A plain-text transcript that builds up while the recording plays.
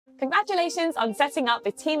Congratulations on setting up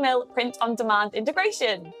the Teemill print-on-demand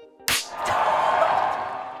integration.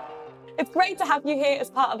 It's great to have you here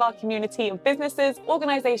as part of our community of businesses,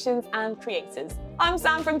 organisations and creators. I'm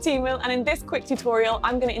Sam from Teemill, and in this quick tutorial,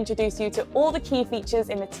 I'm going to introduce you to all the key features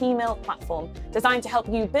in the Teemill platform, designed to help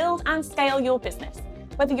you build and scale your business.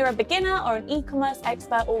 Whether you're a beginner or an e-commerce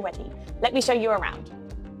expert already, let me show you around.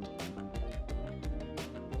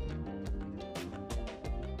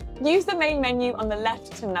 Use the main menu on the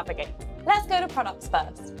left to navigate. Let's go to products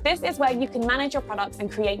first. This is where you can manage your products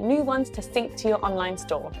and create new ones to sync to your online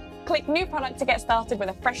store. Click New Product to get started with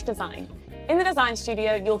a fresh design. In the Design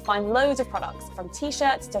Studio, you'll find loads of products, from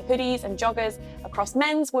t-shirts to hoodies and joggers, across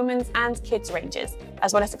men's, women's and kids' ranges,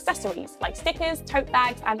 as well as accessories like stickers, tote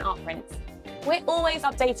bags and art prints. We're always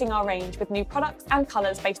updating our range with new products and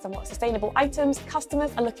colours based on what sustainable items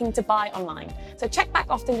customers are looking to buy online, so check back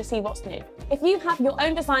often to see what's new. If you have your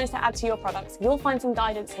own designs to add to your products, you'll find some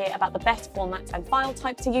guidance here about the best formats and file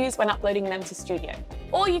types to use when uploading them to Studio.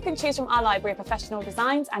 Or you can choose from our library of professional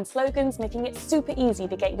designs and slogans, making it super easy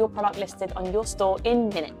to get your product listed on your store in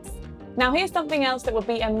minutes. Now here's something else that will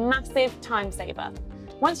be a massive time saver.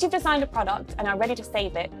 Once you've designed a product and are ready to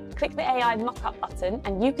save it, click the AI mockup button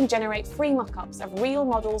and you can generate free mockups of real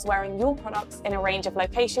models wearing your products in a range of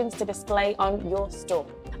locations to display on your store.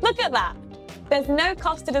 Look at that! There's no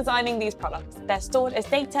cost to designing these products. They're stored as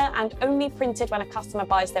data and only printed when a customer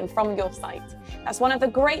buys them from your site. That's one of the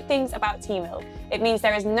great things about Teemill. It means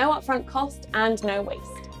there is no upfront cost and no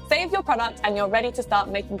waste. Save your product and you're ready to start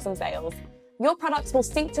making some sales. Your products will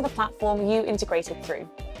sync to the platform you integrated through.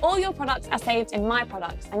 All your products are saved in My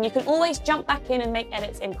Products, and you can always jump back in and make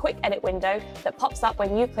edits in Quick Edit window that pops up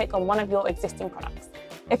when you click on one of your existing products.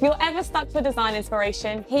 If you're ever stuck for design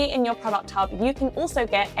inspiration, here in your Product Hub, you can also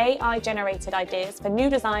get AI-generated ideas for new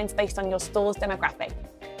designs based on your store's demographic.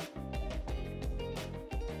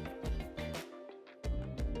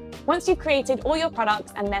 Once you've created all your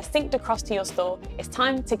products and they're synced across to your store, it's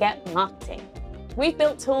time to get marketing. We've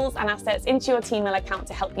built tools and assets into your Teemill account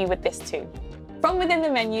to help you with this too. From within the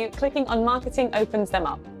menu, clicking on Marketing opens them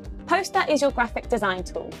up. Poster is your graphic design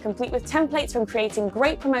tool, complete with templates from creating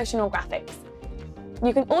great promotional graphics.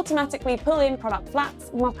 You can automatically pull in product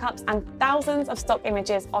flats, mock-ups, and thousands of stock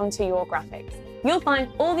images onto your graphics. You'll find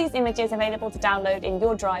all these images available to download in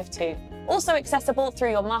your Drive too, also accessible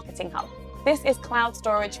through your Marketing Hub. This is cloud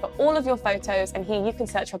storage for all of your photos, and here you can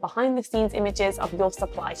search for behind-the-scenes images of your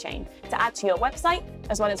supply chain to add to your website,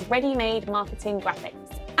 as well as ready-made marketing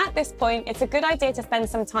graphics. At this point, it's a good idea to spend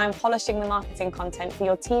some time polishing the marketing content for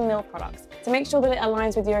your Teemill products to make sure that it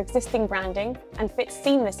aligns with your existing branding and fits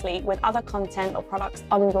seamlessly with other content or products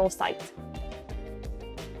on your site.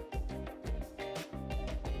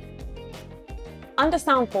 Under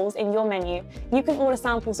Samples in your menu, you can order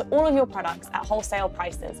samples of all of your products at wholesale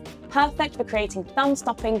prices, perfect for creating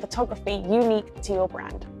thumb-stopping photography unique to your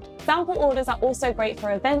brand. Sample orders are also great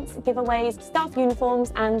for events, giveaways, staff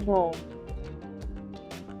uniforms, and more.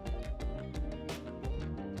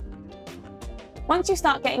 Once you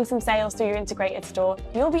start getting some sales through your integrated store,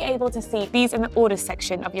 you'll be able to see these in the orders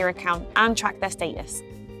section of your account and track their status.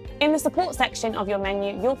 In the support section of your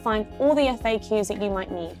menu, you'll find all the FAQs that you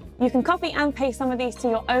might need. You can copy and paste some of these to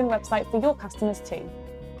your own website for your customers too.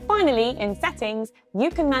 Finally, in Settings,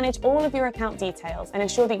 you can manage all of your account details and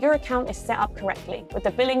ensure that your account is set up correctly, with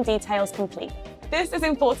the billing details complete. This is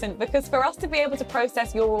important because for us to be able to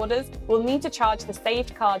process your orders, we'll need to charge the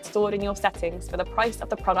saved card stored in your settings for the price of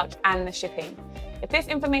the product and the shipping. If this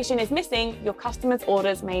information is missing, your customers'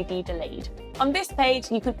 orders may be delayed. On this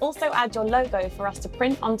page, you can also add your logo for us to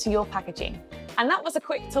print onto your packaging. And that was a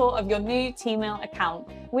quick tour of your new Teemill account.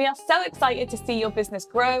 We are so excited to see your business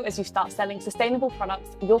grow as you start selling sustainable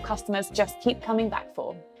products your customers just keep coming back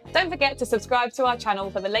for. Don't forget to subscribe to our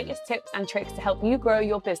channel for the latest tips and tricks to help you grow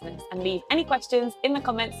your business, and leave any questions in the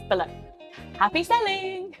comments below. Happy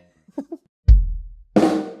selling!